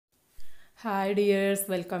Hi dears,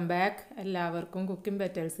 welcome back. എല്ലാവർക്കും cooking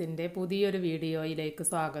പെറ്റൽസിൻ്റെ പുതിയൊരു വീഡിയോയിലേക്ക്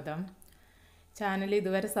സ്വാഗതം. ചാനൽ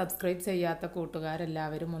ഇതുവരെ സബ്സ്ക്രൈബ് ചെയ്യാത്ത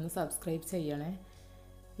കൂട്ടുകാരെല്ലാവരും ഒന്ന് സബ്സ്ക്രൈബ് ചെയ്യണേ.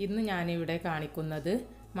 ഇന്ന് ഞാനിവിടെ കാണിക്കുന്നത്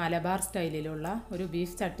മലബാർ സ്റ്റൈലിലുള്ള ഒരു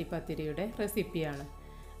ബീഫ് ചട്ടിപ്പത്തിരിയുടെ റെസിപ്പിയാണ്.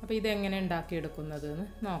 അപ്പോൾ ഇതെങ്ങനെ ഉണ്ടാക്കിയെടുക്കുന്നതെന്ന്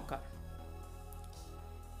നോക്കാം.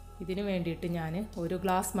 ഇതിന് വേണ്ടിയിട്ട് ഞാൻ 1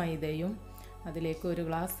 ഗ്ലാസ് മൈദയും അതിലേക്ക്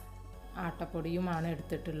 1 ഗ്ലാസ് ആട്ടപ്പൊടിയുമാണ്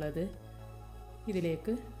എടുത്തിട്ടുള്ളത്.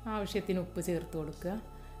 ഇതിലേക്ക് ആവശ്യത്തിന് ഉപ്പ് ചേർത്ത് കൊടുക്കുക.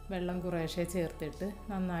 വെള്ളം കുറേശ്ശെ ചേർത്തിട്ട്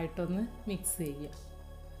നന്നായിട്ടൊന്ന് മിക്സ് ചെയ്യുക.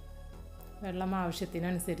 വെള്ളം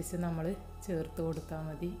ആവശ്യത്തിനനുസരിച്ച് നമ്മൾ ചേർത്ത് കൊടുത്താൽ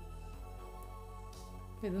മതി.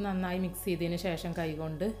 ഇത് നന്നായി മിക്സ് ചെയ്തതിന് ശേഷം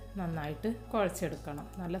കൈകൊണ്ട് നന്നായിട്ട് കുഴച്ചെടുക്കണം.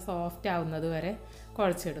 നല്ല സോഫ്റ്റ് ആവുന്നത് വരെ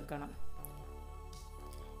കുഴച്ചെടുക്കണം.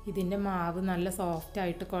 ഇതിൻ്റെ മാവ് നല്ല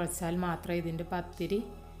സോഫ്റ്റായിട്ട് കുഴച്ചാൽ മാത്രമേ ഇതിൻ്റെ പത്തിരി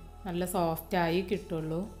നല്ല സോഫ്റ്റായി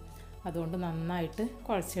കിട്ടുള്ളൂ. അതുകൊണ്ട് നന്നായിട്ട്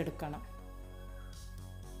കുഴച്ചെടുക്കണം.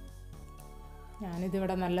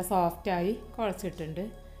 ഞാനിതിവിടെ നല്ല സോഫ്റ്റായി കുഴച്ചിട്ടുണ്ട്.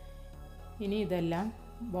 ഇനി ഇതെല്ലാം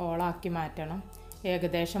ബോളാക്കി മാറ്റണം.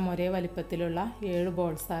 ഏകദേശം ഒരേ വലിപ്പത്തിലുള്ള 7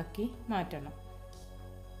 ബോൾസാക്കി മാറ്റണം.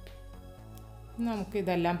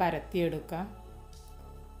 നമുക്കിതെല്ലാം പരത്തിയെടുക്കാം.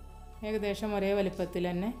 ഏകദേശം ഒരേ വലിപ്പത്തിൽ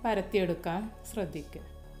തന്നെ പരത്തിയെടുക്കാൻ ശ്രദ്ധിക്കുക.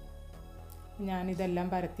 ഞാനിതെല്ലാം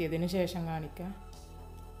പരത്തിയതിന് ശേഷം കാണിക്കാം.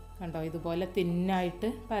 കണ്ടോ, ഇതുപോലെ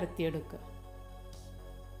തിന്നായിട്ട് പരത്തിയെടുക്കുക.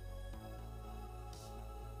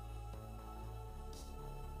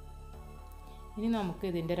 ഇനി നമുക്ക്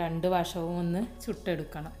ഇതിൻ്റെ 2 വശവും ഒന്ന്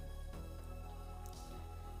ചുട്ടെടുക്കണം.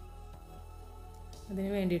 അതിന്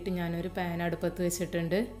വേണ്ടിയിട്ട് ഞാനൊരു പാൻ അടുപ്പത്ത്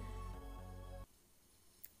വെച്ചിട്ടുണ്ട്.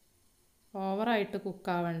 ഓവറായിട്ട്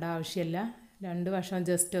കുക്കാവേണ്ട ആവശ്യമില്ല. 2 വശം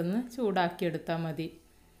ജസ്റ്റ് ഒന്ന് ചൂടാക്കിയെടുത്താൽ മതി.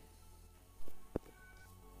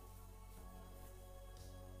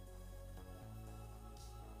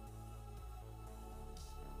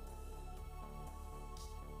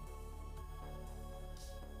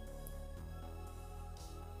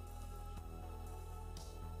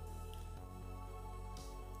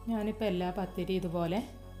 ഞാനിപ്പോൾ എല്ലാ പത്തിരി ഇതുപോലെ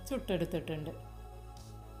ചുട്ടെടുത്തിട്ടുണ്ട്.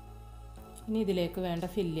 ഇനി ഇതിലേക്ക് വേണ്ട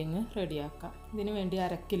ഫില്ലിങ് റെഡിയാക്കാം. ഇതിന് വേണ്ടി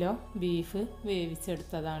 1/2 കിലോ ബീഫ്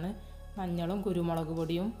വേവിച്ചെടുത്തതാണ്. മഞ്ഞളും കുരുമുളക്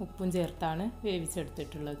പൊടിയും ഉപ്പും ചേർത്താണ്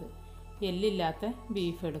വേവിച്ചെടുത്തിട്ടുള്ളത്. എല്ലില്ലാത്ത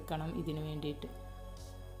ബീഫ് എടുക്കണം ഇതിന് വേണ്ടിയിട്ട്.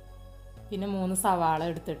 പിന്നെ 3 സവാള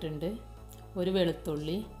എടുത്തിട്ടുണ്ട്, 1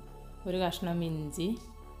 വെളുത്തുള്ളി, 1 കഷ്ണം ഇഞ്ചി,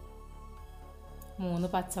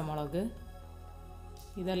 3 പച്ചമുളക്.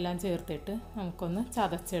 ഇതെല്ലാം ചേർത്തിട്ട് നമുക്കൊന്ന്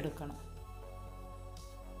ചതച്ചെടുക്കണം.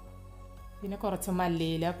 പിന്നെ കുറച്ച്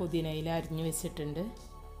മല്ലിയില പുതിനയില അരിഞ്ഞു വെച്ചിട്ടുണ്ട്.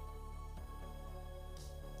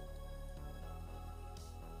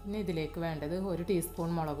 പിന്നെ ഇതിലേക്ക് വേണ്ടത് 1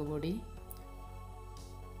 ടീസ്പൂൺ മുളക് പൊടി,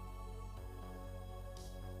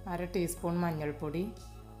 1/2 ടീസ്പൂൺ മഞ്ഞൾപ്പൊടി,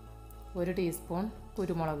 1 ടീസ്പൂൺ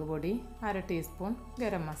കുരുമുളക് പൊടി, 1/2 ടീസ്പൂൺ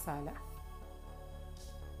ഗരം മസാല,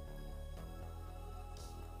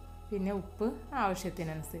 പിന്നെ ഉപ്പ്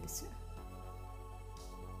ആവശ്യത്തിനനുസരിച്ച്.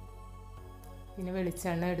 പിന്നെ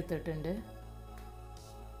വെളിച്ചെണ്ണ എടുത്തിട്ടുണ്ട്.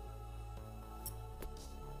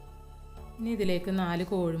 ഇനി ഇതിലേക്ക് 4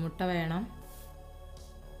 കോഴിമുട്ട വേണം.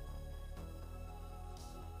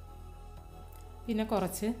 പിന്നെ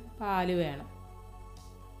കുറച്ച് പാല് വേണം.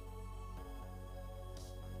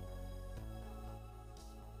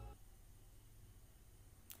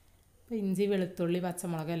 ഇഞ്ചി വെളുത്തുള്ളി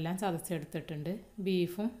പച്ചമുളക് എല്ലാം ചതച്ചെടുത്തിട്ടുണ്ട്.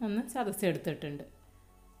 ബീഫും ഒന്ന് ചതച്ചെടുത്തിട്ടുണ്ട്.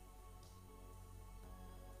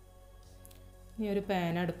 ഇനി ഒരു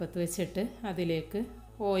പാൻ അടുപ്പത്ത് വെച്ചിട്ട് അതിലേക്ക്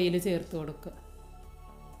ഓയിൽ ചേർത്ത് കൊടുക്കുക.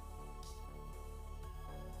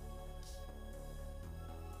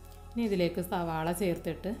 ഇനി ഇതിലേക്ക് സവാള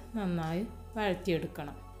ചേർത്തിട്ട് നന്നായി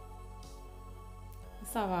വഴറ്റിയെടുക്കണം.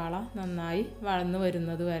 സവാള നന്നായി വഴന്നു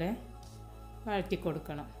വരുന്നത് വരെ വഴറ്റി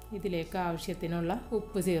കൊടുക്കണം. ഇതിലേക്ക് ആവശ്യത്തിനുള്ള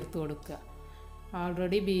ഉപ്പ് ചേർത്ത് കൊടുക്കുക.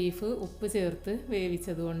 ഓൾറെഡി ബീഫ് ഉപ്പ് ചേർത്ത്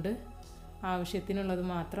വേവിച്ചതുകൊണ്ട് ആവശ്യത്തിനുള്ളത്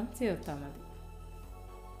മാത്രം ചേർത്താൽ മതി.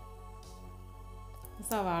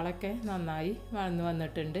 സവാളയൊക്കെ നന്നായി വഴന്നു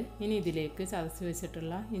വന്നിട്ടുണ്ട്. ഇനി ഇതിലേക്ക് ചതച്ച്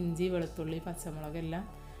വെച്ചിട്ടുള്ള ഇഞ്ചി വെളുത്തുള്ളി പച്ചമുളക് എല്ലാം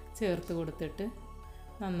ചേർത്ത് കൊടുത്തിട്ട്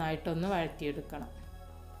നന്നായിട്ടൊന്ന് വഴറ്റിയെടുക്കണം.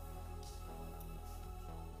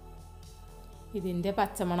 ഇതിൻ്റെ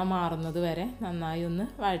പച്ചമണം മാറുന്നത് വരെ നന്നായി ഒന്ന്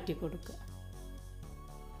വഴറ്റി കൊടുക്കുക.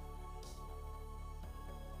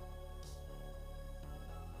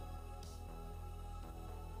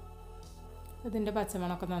 ഇതിൻ്റെ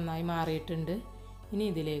പച്ചമണമൊക്കെ നന്നായി മാറിയിട്ടുണ്ട്. ഇനി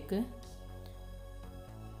ഇതിലേക്ക്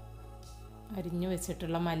അരിഞ്ഞു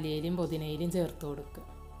വെച്ചിട്ടുള്ള മല്ലിയിലയും പുതിനയിലയും ചേർത്ത് കൊടുക്കുക.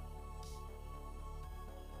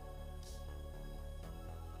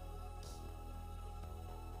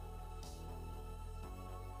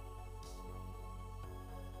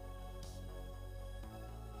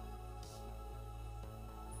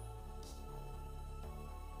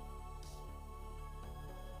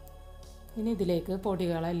 ഇനി ഇതിലേക്ക്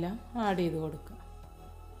പൊടികളെല്ലാം ആഡ് ചെയ്ത് കൊടുക്കുക.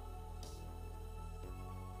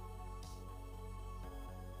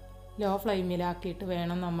 ലോ ഫ്ലെയിമിലാക്കിയിട്ട്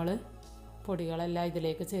വേണം നമ്മൾ പൊടികളെല്ലാം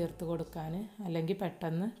ഇതിലേക്ക് ചേർത്ത് കൊടുക്കാൻ, അല്ലെങ്കിൽ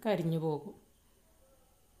പെട്ടെന്ന് കരിഞ്ഞു പോകും.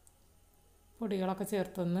 പൊടികളൊക്കെ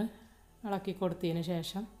ചേർത്തൊന്ന് ഇളക്കി കൊടുത്തതിന്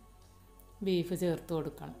ശേഷം ബീഫ് ചേർത്ത്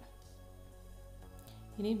കൊടുക്കണം.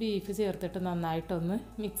 ഇനി ബീഫ് ചേർത്തിട്ട് നന്നായിട്ടൊന്ന്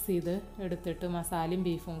മിക്സ് ചെയ്ത് എടുത്തിട്ട് മസാലയും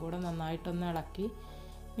ബീഫും കൂടെ നന്നായിട്ടൊന്ന് ഇളക്കി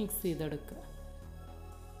മിക്സ് ചെയ്തെടുക്കുക.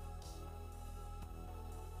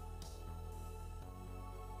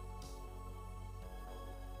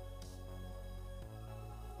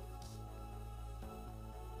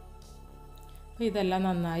 അപ്പോൾ ഇതെല്ലാം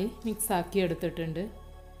നന്നായി മിക്സാക്കി എടുത്തിട്ടുണ്ട്.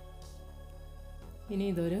 ഇനി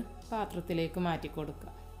ഇതൊരു പാത്രത്തിലേക്ക് മാറ്റി കൊടുക്കുക.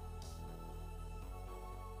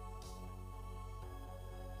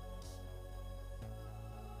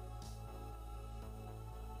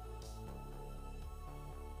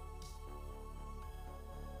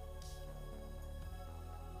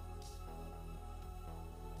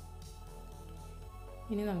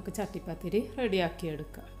 ഇനി നമുക്ക് ചട്ടിപ്പത്തിരി റെഡിയാക്കി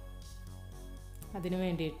എടുക്കാം. അതിനു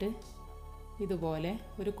വേണ്ടിയിട്ട് ഇതുപോലെ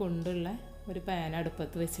ഒരു കൊണ്ടുള്ള ഒരു പാൻ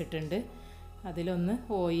അടുപ്പത്ത് വെച്ചിട്ടുണ്ട്. അതിലൊന്ന്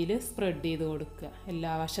ഓയിൽ സ്പ്രെഡ് ചെയ്ത് കൊടുക്കുക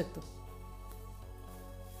എല്ലാ വശത്തും.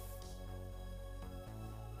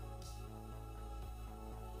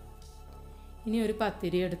 ഇനി ഒരു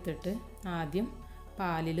പത്തിരി എടുത്തിട്ട് ആദ്യം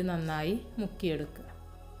പാലിൽ നന്നായി മുക്കിയെടുക്കുക.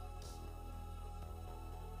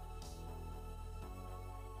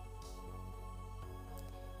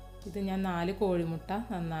 ഇത് ഞാൻ 4 കോഴിമുട്ട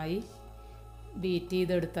നന്നായി ബീറ്റ്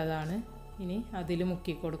ചെയ്തെടുത്തതാണ്. ഇനി അതിൽ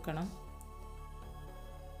മുക്കി കൊടുക്കണം.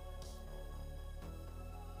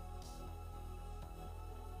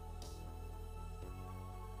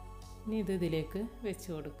 ഇനി ഇതിലേക്ക് വെച്ച്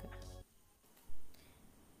കൊടുക്കുക.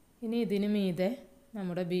 ഇനി ഇതിന് മീതെ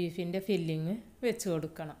നമ്മുടെ ബീഫിൻ്റെ ഫില്ലിങ് വെച്ച്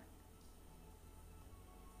കൊടുക്കണം.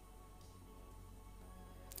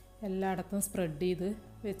 എല്ലായിടത്തും സ്പ്രെഡ് ചെയ്ത്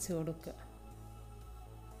വെച്ച് കൊടുക്കുക.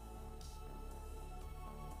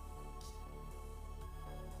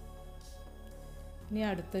 ഇനി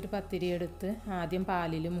അടുത്തൊരു പത്തിരി എടുത്ത് ആദ്യം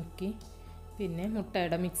പാലിൽ മുക്കി പിന്നെ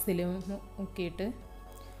മുട്ടയുടെ മിക്സിൽ മുക്കിയിട്ട്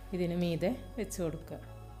ഇതിന് മീതെ വെച്ച് കൊടുക്കുക.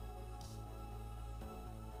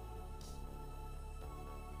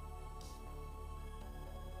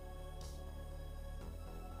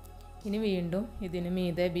 ഇനി വീണ്ടും ഇതിന്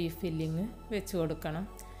മീതെ ബീഫ് ഫില്ലിങ് വെച്ച് കൊടുക്കണം.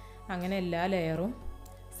 അങ്ങനെ എല്ലാ ലെയറും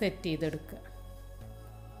സെറ്റ് ചെയ്തെടുക്കുക.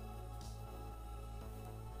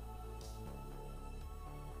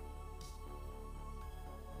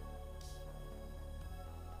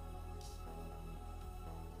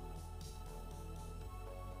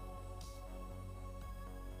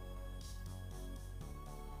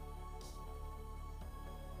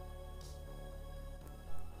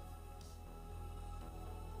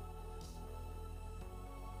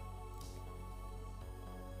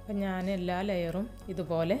 അപ്പം ഞാൻ എല്ലാ ലെയറും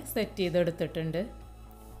ഇതുപോലെ സെറ്റ് ചെയ്തെടുത്തിട്ടുണ്ട്.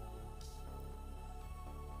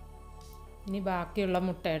 ഇനി ബാക്കിയുള്ള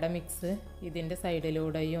മുട്ടയുടെ മിക്സ് ഇതിൻ്റെ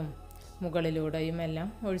സൈഡിലൂടെയും മുകളിലൂടെയും എല്ലാം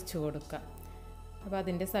ഒഴിച്ചു കൊടുക്കാം. അപ്പോൾ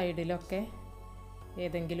അതിൻ്റെ സൈഡിലൊക്കെ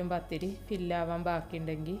ഏതെങ്കിലും പത്തിരി ഫില്ലാവാൻ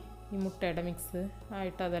ബാക്കിയുണ്ടെങ്കിൽ ഈ മുട്ടയുടെ മിക്സ്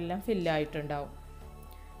ആയിട്ട് അതെല്ലാം ഫില്ലായിട്ടുണ്ടാവും.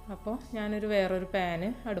 അപ്പോൾ ഞാനൊരു വേറൊരു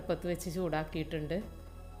പാന് അടുപ്പത്ത് വെച്ച് ചൂടാക്കിയിട്ടുണ്ട്.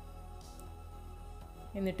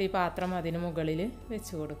 എന്നിട്ട് ഈ പാത്രം അതിന് മുകളിൽ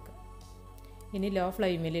വെച്ച് കൊടുക്കുക. ഇനി ലോ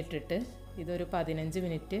ഫ്ലെയിമിലിട്ടിട്ട് ഇതൊരു 15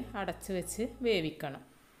 മിനിറ്റ് അടച്ച് വെച്ച് വേവിക്കണം.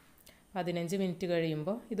 15 മിനിറ്റ്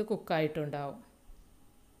കഴിയുമ്പോൾ ഇത് കുക്കായിട്ടുണ്ടാവും.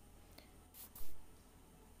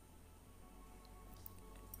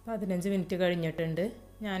 15 മിനിറ്റ് കഴിഞ്ഞിട്ടുണ്ട്.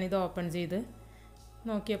 ഞാനിത് ഓപ്പൺ ചെയ്ത്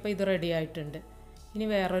നോക്കിയപ്പോൾ ഇത് റെഡി ആയിട്ടുണ്ട്. ഇനി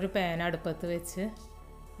വേറൊരു പാൻ അടുപ്പത്ത് വെച്ച്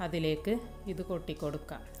അതിലേക്ക് ഇത്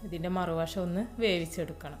കൊട്ടിക്കൊടുക്കാം. ഇതിൻ്റെ മറുവശം ഒന്ന്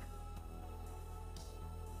വേവിച്ചെടുക്കണം.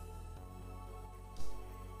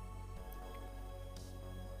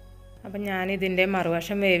 അപ്പം ഞാനിതിൻ്റെ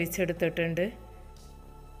മറുവശം വേവിച്ചെടുത്തിട്ടുണ്ട്.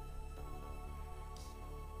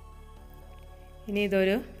 ഇനി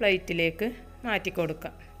ഇതൊരു പ്ലേറ്റിലേക്ക് മാറ്റി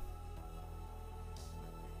കൊടുക്കാം.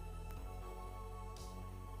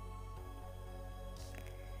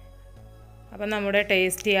 അപ്പം നമ്മുടെ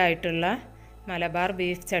ടേസ്റ്റി ആയിട്ടുള്ള മലബാർ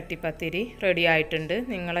ബീഫ് ചട്ടിപ്പത്തിരി റെഡി ആയിട്ടുണ്ട്.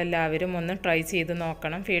 നിങ്ങളെല്ലാവരും ഒന്ന് ട്രൈ ചെയ്ത്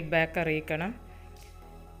നോക്കണം, ഫീഡ്ബാക്ക് അറിയിക്കണം.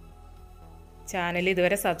 ചാനൽ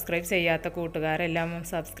ഇതുവരെ സബ്സ്ക്രൈബ് ചെയ്യാത്ത കൂട്ടുകാരെല്ലാം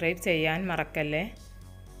സബ്സ്ക്രൈബ് ചെയ്യാൻ മറക്കല്ലേ.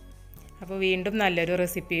 അപ്പോൾ വീണ്ടും നല്ലൊരു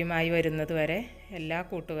റെസിപ്പിയുമായി വരുന്നത് വരെ എല്ലാ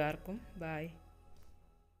കൂട്ടുകാർക്കും ബായ്.